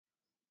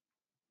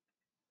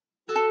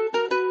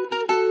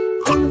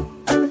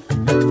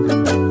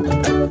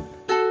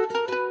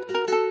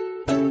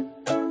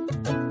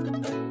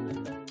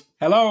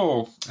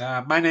Hello,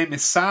 my name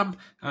is Sam,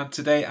 and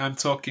today I'm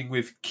talking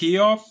with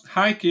Kiyo.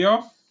 Hi,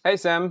 Kiyo. Hey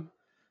Sam,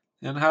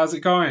 And how's it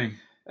going?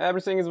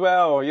 everything is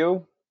well.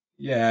 You?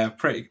 Yeah,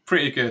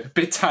 pretty good. A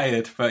bit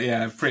tired, but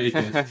yeah, pretty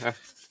good.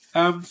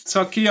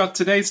 So Kiyo,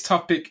 today's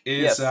topic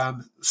is Yes.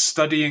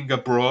 studying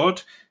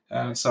abroad.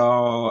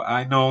 So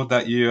I know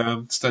that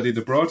you studied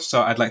abroad,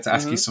 so I'd like to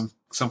ask you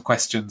some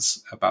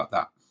questions about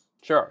that.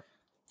 Sure.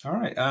 All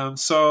right.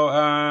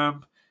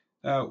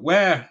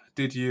 Where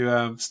did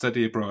you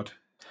study abroad?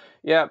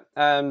 Yeah.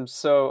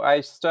 So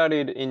I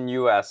studied in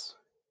U.S.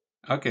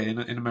 Okay,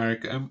 in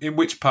America. In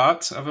which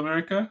part of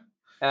America?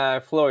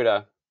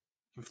 Florida.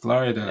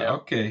 Florida. Yeah.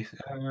 Okay.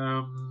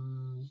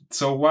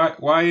 So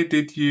why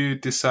did you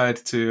decide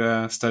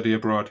to study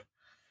abroad?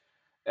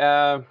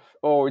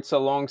 It's a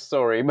long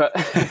story, but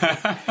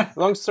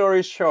long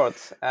story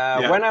short,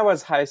 when I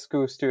was high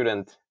school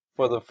student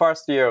for the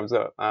first year of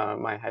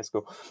my high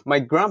school, my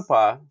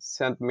grandpa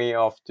sent me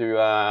off to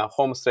a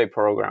homestay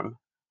program.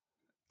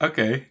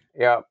 Okay.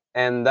 Yeah,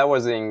 and that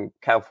was in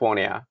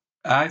California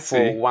I for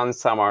see. one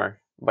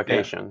summer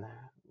vacation.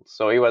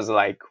 So it was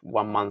like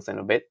 1 month and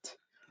a bit.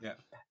 Yeah.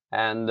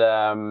 And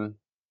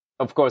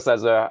of course,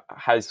 as a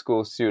high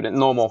school student,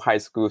 normal high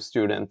school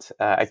student,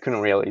 I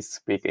couldn't really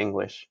speak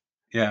English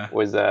Yeah.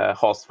 with a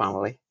host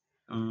family.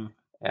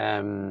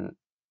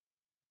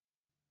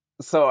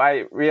 So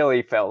I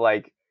really felt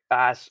like,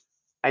 gosh,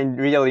 I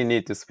really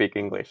need to speak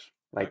English.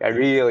 Like I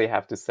really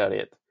have to study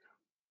it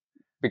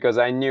because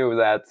I knew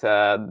that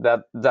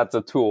that's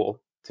a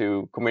tool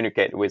to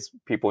communicate with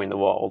people in the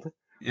world.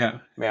 Yeah.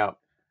 Yeah.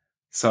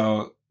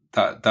 So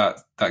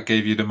that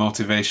gave you the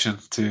motivation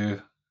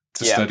to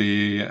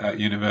study at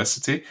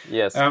university.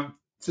 Yes.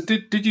 So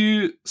did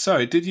you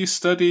study?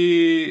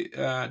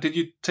 Did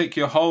you take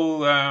your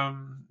whole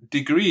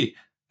degree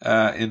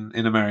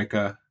in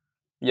America?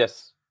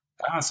 Yes.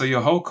 So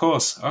your whole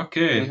course.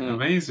 Okay,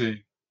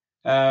 amazing.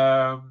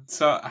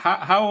 So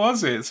how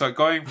was it? So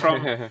going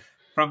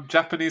from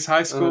Japanese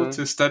high school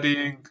to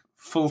studying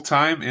full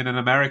time in an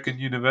American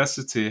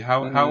university.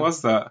 How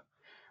was that?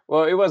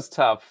 Well, it was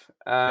tough,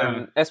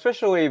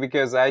 especially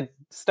because I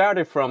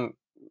started from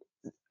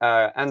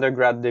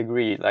undergrad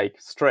degree, like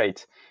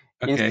straight,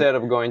 instead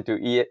of going to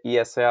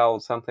ESL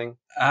or something.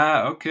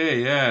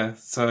 Okay, yeah.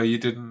 So you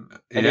didn't.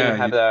 I didn't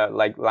have a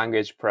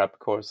language prep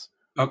course.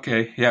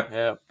 Okay, yeah.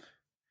 Yeah.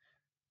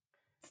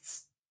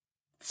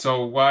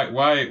 So why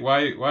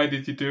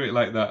did you do it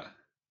like that?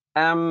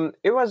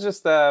 It was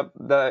just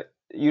the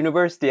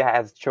university I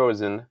had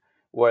chosen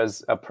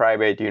was a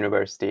private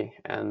university,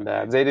 and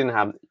they didn't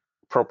have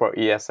proper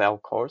ESL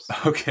course.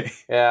 Okay.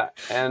 Yeah,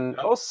 and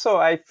also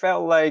I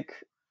felt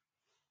like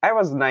I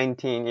was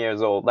 19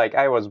 years old. Like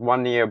I was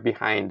 1 year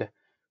behind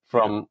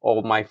from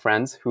all my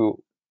friends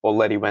who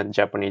already went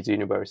Japanese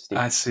university.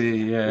 I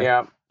see. Yeah.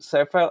 Yeah.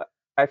 So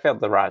I felt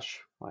the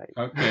rush. Like.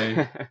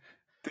 Okay.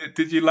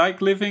 Did you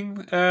like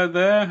living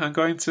there and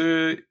going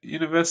to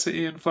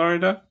university in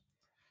Florida?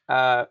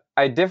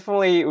 I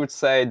definitely would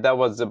say that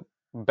was the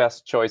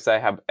best choice I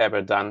have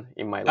ever done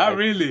in my life. Oh,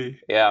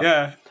 really?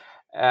 Yeah.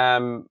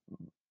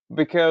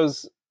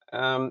 Because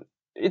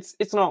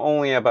it's not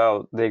only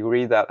about the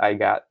degree that I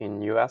got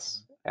in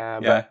US,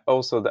 but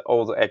also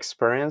all the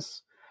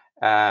experience.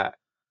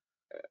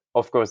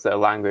 Of course, the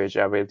language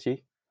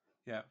ability.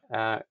 Yeah.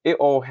 It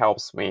all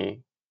helps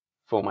me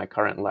for my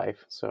current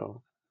life.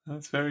 So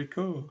that's very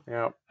cool.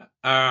 Yeah.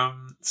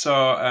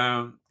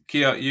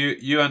 Kiyo,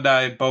 you and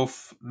I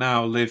both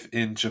now live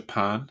in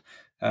Japan,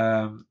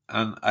 and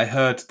I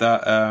heard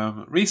that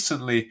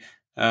recently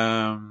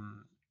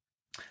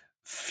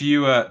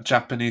fewer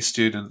Japanese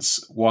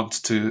students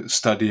want to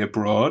study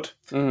abroad.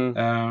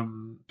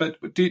 But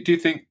do you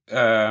think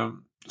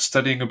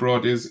studying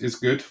abroad is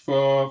good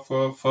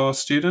for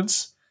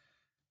students?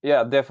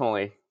 Yeah,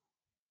 definitely.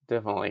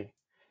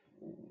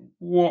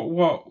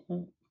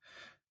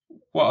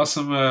 What are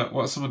some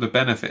of the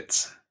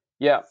benefits?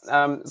 Yeah.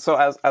 So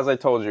as I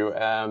told you,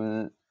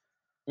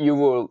 you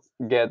will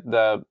get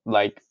the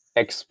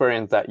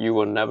experience that you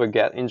will never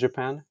get in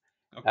Japan.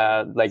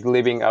 Like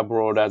living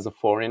abroad as a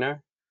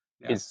foreigner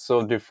is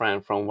so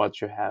different from what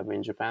you have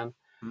in Japan.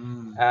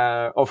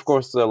 Of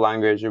course, the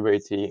language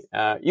ability.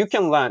 You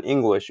can learn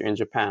English in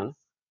Japan.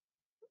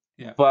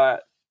 Yeah.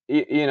 But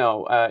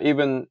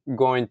even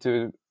going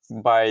to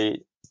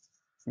buy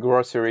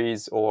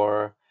groceries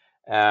or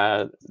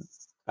I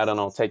don't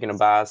know, taking a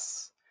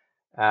bus.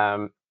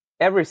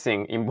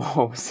 Everything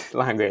involves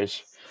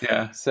language.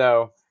 Yeah.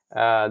 So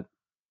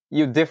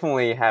you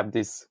definitely have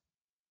this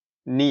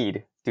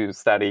need to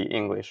study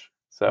English.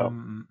 So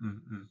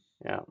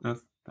yeah,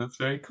 that's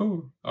very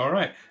cool. All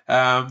right,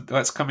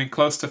 that's coming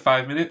close to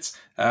 5 minutes.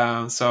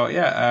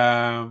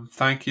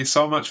 Thank you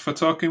so much for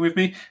talking with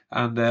me,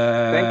 and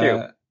thank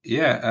you.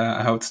 Yeah,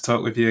 I hope to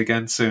talk with you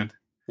again soon.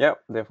 Yeah,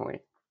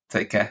 definitely.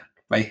 Take care.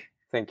 Bye.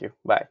 Thank you.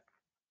 Bye.